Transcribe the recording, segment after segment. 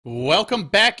Welcome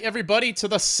back, everybody, to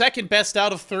the second best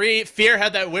out of three. Fear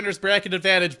had that winner's bracket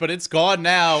advantage, but it's gone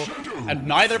now. And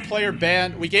neither player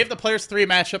banned. We gave the players three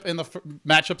matchups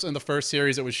in the first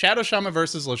series. It was Shadow Shaman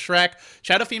versus Leshrac,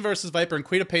 Shadow Fiend versus Viper, and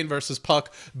Queen of Pain versus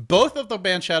Puck. Both of them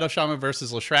banned Shadow Shaman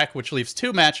versus Leshrac, which leaves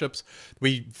two matchups.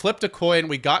 We flipped a coin.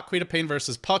 We got Queen of Pain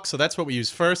versus Puck, so that's what we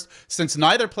used first. Since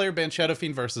neither player banned Shadow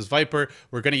Fiend versus Viper,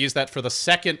 we're going to use that for the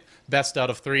second best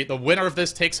out of three. The winner of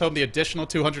this takes home the additional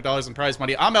 $200 in prize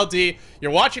money. I'm LD.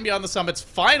 You're watching Beyond the Summits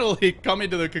finally coming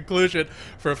to the conclusion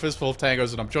for a fistful of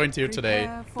tangos, and I'm joined here today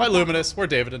by Luminous. We're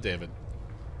David and David.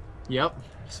 Yep.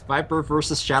 Viper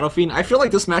versus Shadow Fiend. I feel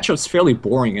like this matchup's fairly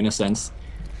boring in a sense.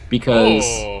 Because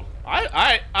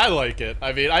I like it.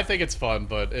 I mean, I think it's fun,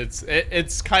 but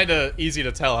it's kind of easy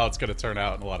to tell how it's going to turn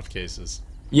out in a lot of cases.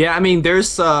 yeah, I mean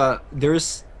there's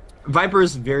Viper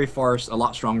is very far a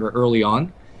lot stronger early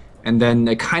on, and then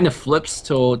it kind of flips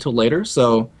till later.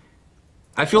 So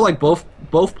I feel like both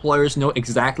players know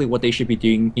exactly what they should be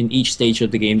doing in each stage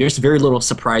of the game. There's very little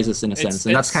surprises in a sense,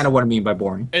 and that's kind of what I mean by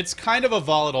boring. It's kind of a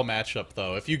volatile matchup,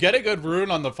 though. If you get a good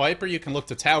rune on the Viper, you can look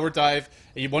to tower dive,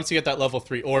 and once you get that level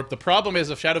 3 orb. The problem is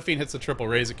if Shadow Fiend hits a triple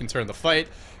raise, it can turn the fight.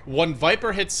 When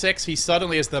Viper hits 6, he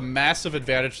suddenly has the massive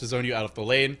advantage to zone you out of the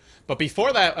lane. But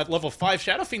before that, at level 5,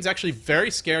 Shadow Fiend's actually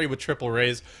very scary with triple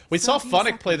raise. We saw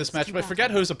Funnick play this matchup. I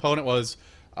forget whose opponent was.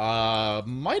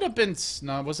 Might have been,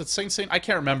 no, was it Sing Sing? I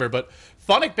can't remember, but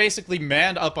Funnick basically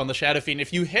manned up on the Shadow Fiend.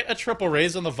 If you hit a triple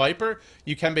raise on the Viper,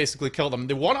 you can basically kill them.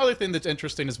 The one other thing that's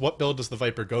interesting is what build does the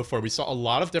Viper go for? We saw a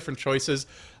lot of different choices.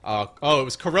 Oh, it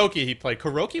was Kuroki he played.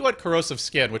 Kuroki went Corrosive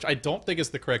Skin, which I don't think is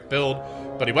the correct build,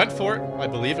 but he went for it. I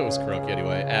believe it was Kuroki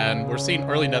anyway, and we're seeing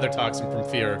early Nether Toxin from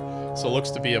Fear, so it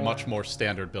looks to be a much more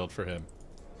standard build for him.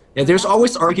 Yeah, there's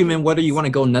always argument whether you want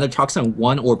to go Nether Toxin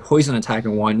 1 or Poison Attack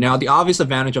in 1. Now, the obvious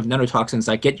advantage of Nether Toxin is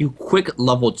that get you quick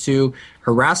level 2,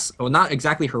 harass, well, not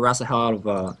exactly harass the hell out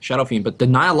of Shadow Fiend, but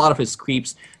deny a lot of his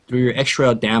creeps through your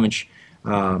extra damage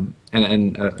and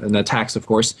attacks, of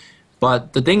course.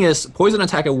 But the thing is, Poison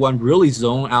Attack at 1 really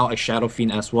zone out a Shadow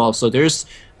Fiend as well, so there's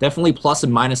definitely plus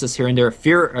and minuses here and there.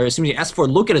 S4,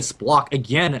 look at its block.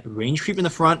 Again, range creep in the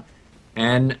front,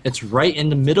 and it's right in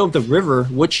the middle of the river,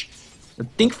 which I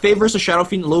think favors the Shadow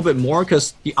Fiend a little bit more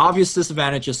because the obvious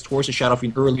disadvantage is towards the Shadow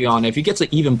Fiend early on. If he gets an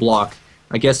even block,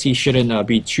 I guess he shouldn't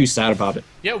be too sad about it.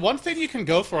 Yeah, one thing you can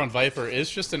go for on Viper is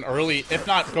just an early, if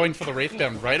not going for the Wraith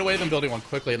Band right away, then building one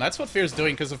quickly. And that's what Fear's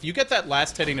doing, because if you get that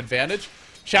last hitting advantage,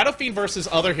 Shadow Fiend versus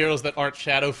other heroes that aren't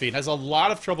Shadow Fiend has a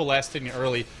lot of trouble last hitting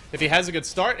early. If he has a good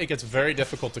start, it gets very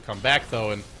difficult to come back,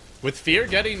 though. And with Fear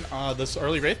getting this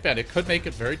early Wraith Band, it could make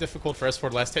it very difficult for S4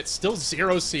 to last hit. Still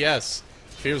 0 CS.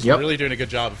 Fear's really doing a good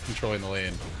job of controlling the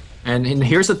lane. And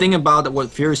here's the thing about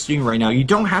what Fear is doing right now. You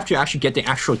don't have to actually get the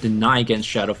actual deny against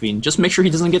Shadow Fiend. Just make sure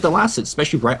he doesn't get the last hit,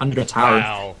 especially right under the tower.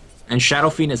 Wow. And Shadow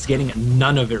Fiend is getting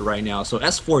none of it right now. So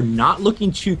S4 not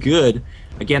looking too good.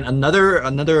 Again,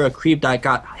 another creep that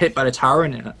got hit by the tower,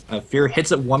 and Fear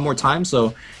hits it one more time.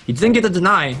 So he didn't get the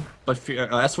deny, but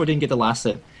S4 didn't get the last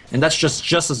hit. And that's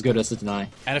just as good as the deny.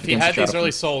 And if he had these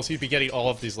early souls, he'd be getting all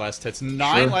of these last hits.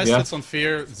 9 last hits on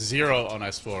Fear, 0 on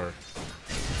S4.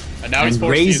 And now he's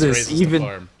forced to use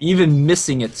raises even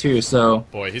missing it too, so...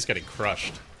 Boy, he's getting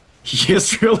crushed. He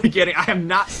is really getting... I have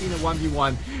not seen a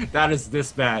 1v1 that is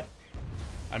this bad.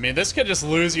 I mean, this could just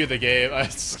lose you the game.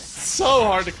 It's so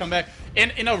hard to come back.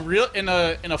 In a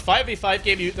 5v5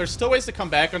 game, there's still ways to come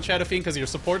back on Shadow Fiend because your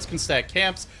supports can stack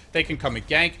camps, they can come and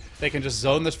gank, they can just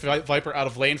zone this Viper out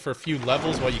of lane for a few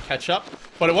levels while you catch up.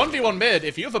 But at 1v1 mid,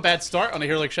 if you have a bad start on a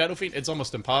hero like Shadow Fiend, it's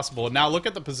almost impossible. And now look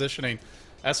at the positioning.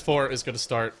 S4 is going to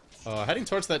start heading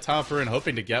towards that top rune,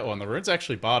 hoping to get one. The rune's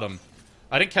actually bottom.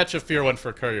 I didn't catch if Fear went for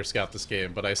a courier scout this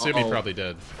game, but I assume he probably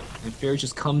did. And Fear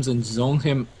just comes and zones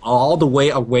him all the way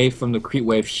away from the creep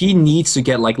wave. He needs to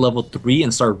get like level 3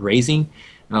 and start raising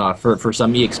for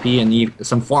some EXP and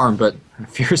some farm, but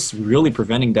Fear's really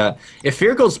preventing that. If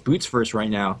Fear goes boots first right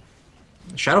now,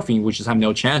 Shadow Fiend would just have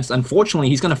no chance. Unfortunately,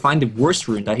 he's going to find the worst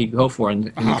rune that he can go for in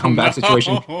the comeback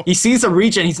situation. He sees a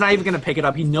regen, he's not even going to pick it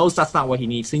up. He knows that's not what he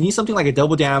needs. He needs something like a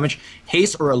double damage,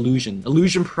 haste, or illusion.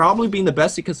 Illusion probably being the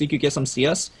best because he could get some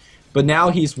CS. But now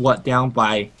he's, what, down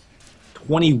by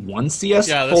 21 CS?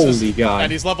 Yeah, Holy God.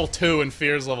 And he's level 2 and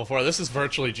Fear's level 4. This is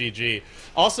virtually GG.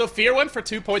 Also, Fear went for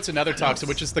 2 points in Nether Toxin,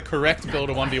 which is the correct build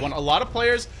of 1v1. A lot of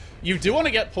players... You do want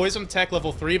to get Poison Attack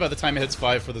level 3 by the time it hits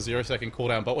 5 for the 0-second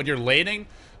cooldown, but when you're laning,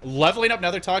 leveling up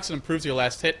Nether Toxin improves your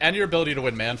last hit and your ability to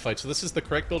win man fights. So this is the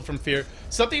correct build from Fear.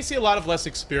 Something you see a lot of less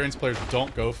experienced players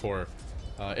don't go for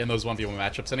in those 1v1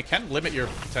 matchups, and it can limit your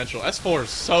potential. S4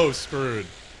 is so screwed.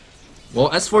 Well,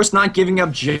 S4's not giving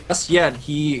up just yet.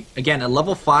 He, again, at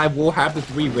level 5 will have the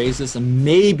 3 raises and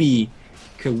maybe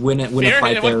could win a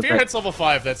fight there. When Fear hits level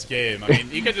 5, that's game. I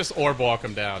mean, you could just orb walk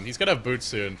him down. He's gonna have boots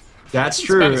soon. That's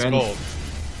true.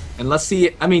 And let's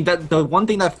see, I mean, the one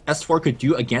thing that S4 could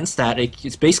do against that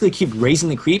is basically keep raising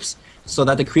the creeps so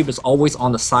that the creep is always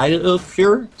on the side of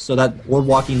Fear, so that orb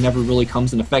walking never really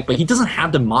comes in effect. But he doesn't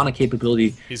have the mana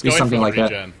capability to do something like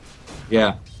that.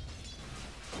 Yeah.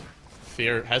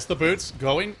 Fear has the boots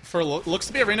going for looks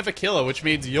to be a Reign of Aquila, which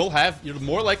means you're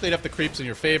more likely to have the creeps in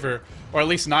your favor, or at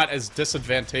least not as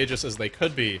disadvantageous as they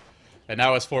could be. And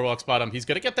now as 4 walks bottom, he's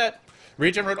gonna get that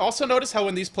regen rune. Also notice how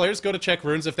when these players go to check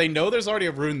runes, if they know there's already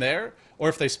a rune there, or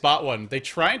if they spot one, they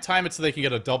try and time it so they can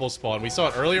get a double spawn. We saw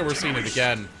it earlier, we're seeing it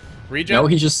again. Regen? No,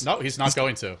 he's not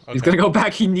going to. Okay. He's gonna go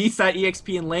back. He needs that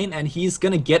EXP in lane, and he's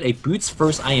gonna get a boots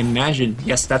first, I imagine.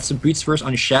 Yes, that's the boots first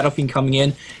on Shadow Fiend coming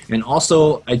in, and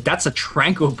also that's a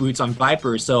Tranquil boots on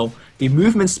Viper. So the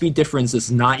movement speed difference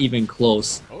is not even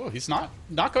close. Oh, he's not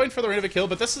going for the Reign of Aquila,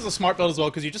 but this is a smart build as well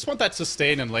because you just want that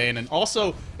sustain in lane, and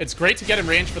also it's great to get in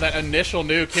range for that initial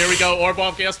nuke. Here we go, Orb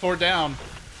off, GS4 down.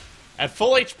 At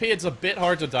full HP, it's a bit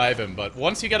hard to dive him, but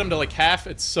once you get him to like half,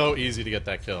 it's so easy to get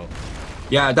that kill.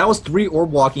 Yeah, that was 3 orb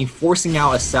walking, forcing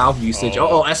out a salve usage.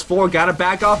 Uh-oh, S4 gotta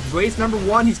back off. Raise number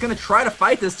 1. He's gonna try to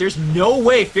fight this. There's no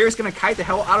way. Fear's gonna kite the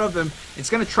hell out of him. It's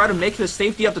gonna try to make the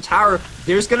safety of the tower.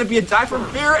 There's gonna be a dive from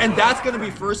Fear, and that's gonna be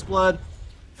first blood.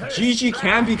 GG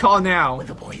can be called now.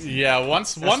 Yeah,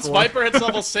 once Viper hits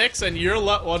level 6 and you're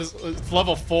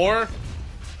level 4,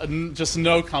 just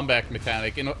no comeback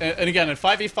mechanic. And again, in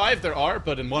 5v5 there are,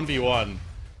 but in 1v1,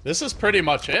 this is pretty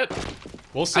much it.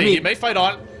 We'll see. I mean, he may fight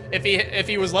on. If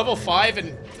he was level 5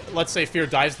 and, let's say, Fear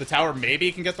dives the tower, maybe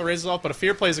he can get the raises off, but if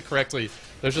Fear plays it correctly,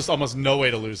 there's just almost no way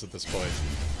to lose at this point.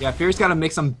 Yeah, Fear's got to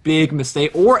make some big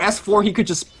mistake. Or S4, he could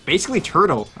just basically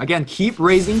turtle. Again, keep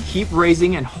raising,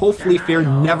 and hopefully Fear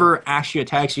never actually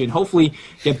attacks you, and hopefully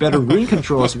get better rune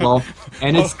control as well.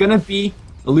 And it's going to be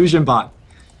Illusion Bot.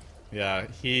 Yeah,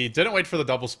 he didn't wait for the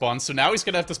double spawn, so now he's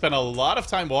going to have to spend a lot of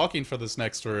time walking for this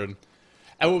next rune.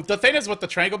 And the thing is with the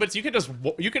Tranquil bits, you can just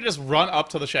run up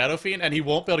to the Shadow Fiend, and he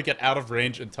won't be able to get out of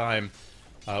range in time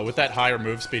with that higher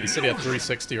move speed. He's sitting at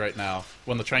 360 right now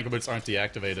when the Tranquil bits aren't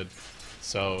deactivated.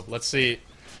 So let's see.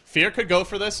 Fear could go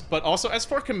for this, but also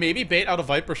S4 can maybe bait out a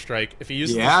Viper Strike if he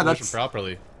uses the solution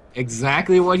properly.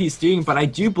 Exactly what he's doing, but I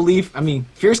do believe, I mean,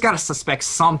 Fear's got to suspect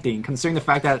something, considering the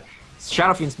fact that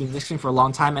Shadow Fiend's been mixing for a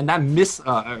long time, and that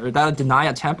that deny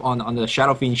attempt on the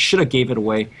Shadow Fiend should have gave it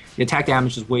away. The attack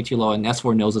damage is way too low, and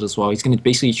S4 knows it as well. He's going to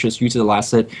basically just use it the last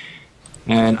hit.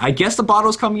 And I guess the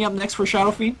bottle's coming up next for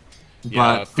Shadow Fiend.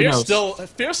 Yeah, Fear's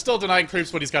still denying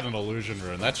creeps, but he's got an illusion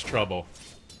rune. That's trouble.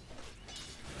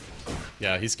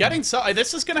 Yeah, he's getting so.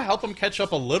 This is going to help him catch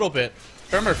up a little bit.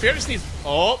 Remember, Fear just needs.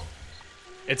 Oh.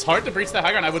 It's hard to breach the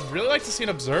high ground. I would really like to see an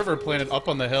observer planted up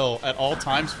on the hill at all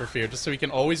times for Fear, just so he can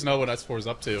always know what S4 is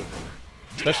up to.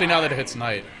 Especially now that it hits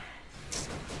night.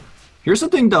 Here's the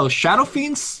thing, though. Shadow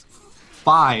Fiend's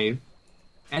 5,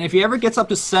 and if he ever gets up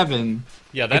to 7,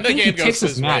 yeah, then the game goes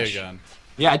his way again.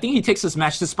 Yeah, I think he takes his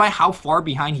match, despite how far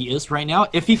behind he is right now.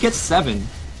 If he gets 7,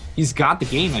 he's got the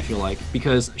game, I feel like,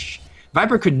 because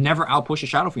Viper could never outpush a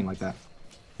Shadow Fiend like that.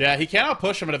 Yeah, he can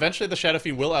outpush him, and eventually the Shadow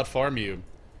Fiend will outfarm you.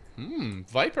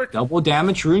 Viper. Double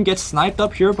damage rune gets sniped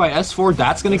up here by S4.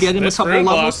 That's going to get him a couple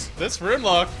levels. This rune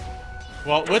lock.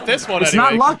 Well, with this one it's anyway.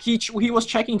 It's not luck. He was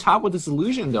checking top with his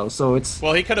illusion, though, so it's...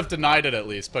 Well, he could have denied it at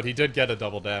least, but he did get a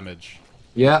double damage.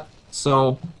 Yeah,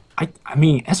 so... I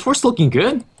mean, S4's looking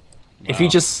good. Wow. If he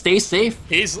just stays safe.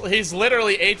 He's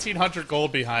literally 1,800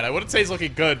 gold behind. I wouldn't say he's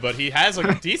looking good, but he has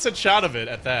a decent shot of it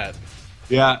at that.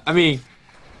 Yeah, I mean...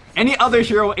 Any other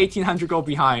hero 1,800 gold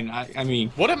behind, I mean...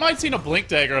 Wouldn't mind seeing a Blink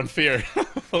Dagger on Fear.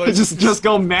 just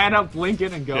go man up, blink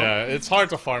it, and go. Yeah, it's hard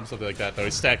to farm something like that, though.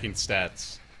 He's stacking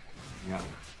stats. Yeah.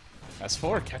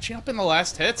 S4 catching up in the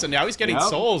last hits, and now he's getting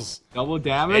souls. Double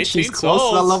damage, he's close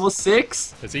to that level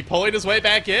 6. Is he pulling his way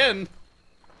back in?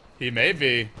 He may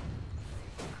be.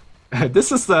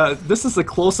 This is the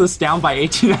closest down by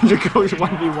 1,800 gold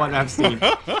 1v1 I've seen.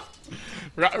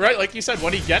 Right, like you said,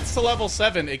 when he gets to level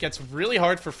 7, it gets really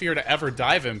hard for Fear to ever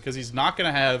dive him, because he's not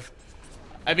going to have...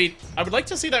 I mean, I would like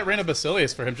to see that Reign of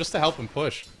Basilius for him, just to help him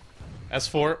push.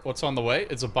 S4, what's on the way?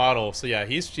 It's a bottle. So yeah,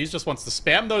 he just wants to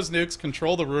spam those nukes,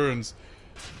 control the runes.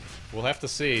 We'll have to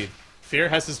see. Fear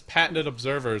has his patented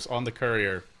observers on the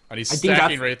courier, and he's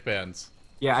stacking Wraith Bands.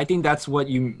 Yeah, I think that's what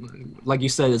like you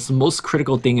said, it's the most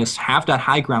critical thing is have that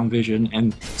high ground vision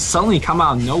and suddenly come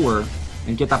out of nowhere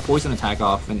and get that poison attack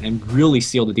off and really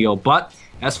seal the deal. But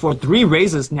as for 3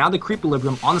 raises, now the creep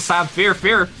equilibrium on the side of Fear.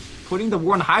 Fear putting the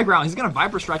war on the high ground. He's gonna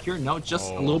Viper Strike here. No,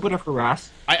 just a little bit of harass.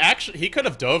 He could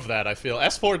have dove that, I feel.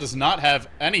 S4 does not have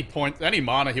any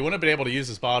mana. He wouldn't have been able to use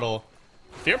his bottle.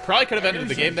 Fear probably could have ended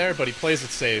the game there, but he plays it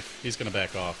safe. He's gonna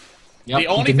back off. Yep, the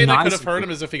only thing that could have hurt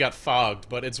him is if he got fogged,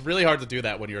 but it's really hard to do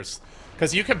that when you're...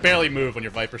 Because you can barely move when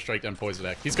you're Viper Strike and Poison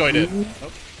Deck. He's going in.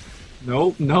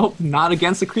 Nope, nope, not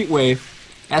against the creep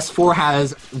wave. S4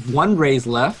 has 1 raise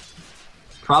left.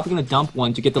 Probably gonna dump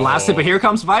one to get the last hit, but here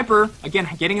comes Viper. Again,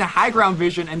 getting the high ground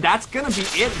vision, and that's gonna be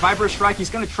it. Viper Strike, he's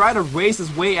gonna try to raise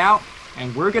his way out,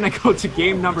 and we're gonna go to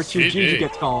game number 2. GG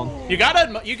gets called. You gotta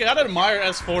admire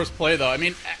S4's play, though. I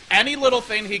mean, any little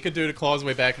thing he could do to claw his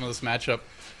way back into this matchup,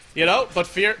 you know, but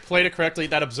Fear played it correctly.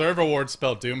 That Observer Ward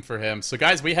spelled doom for him. So,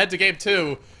 guys, we head to game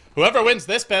 2. Whoever wins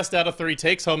this best out of 3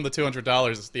 takes home the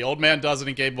 $200. The old man does it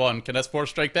in game 1. Can S4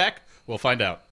 strike back? We'll find out.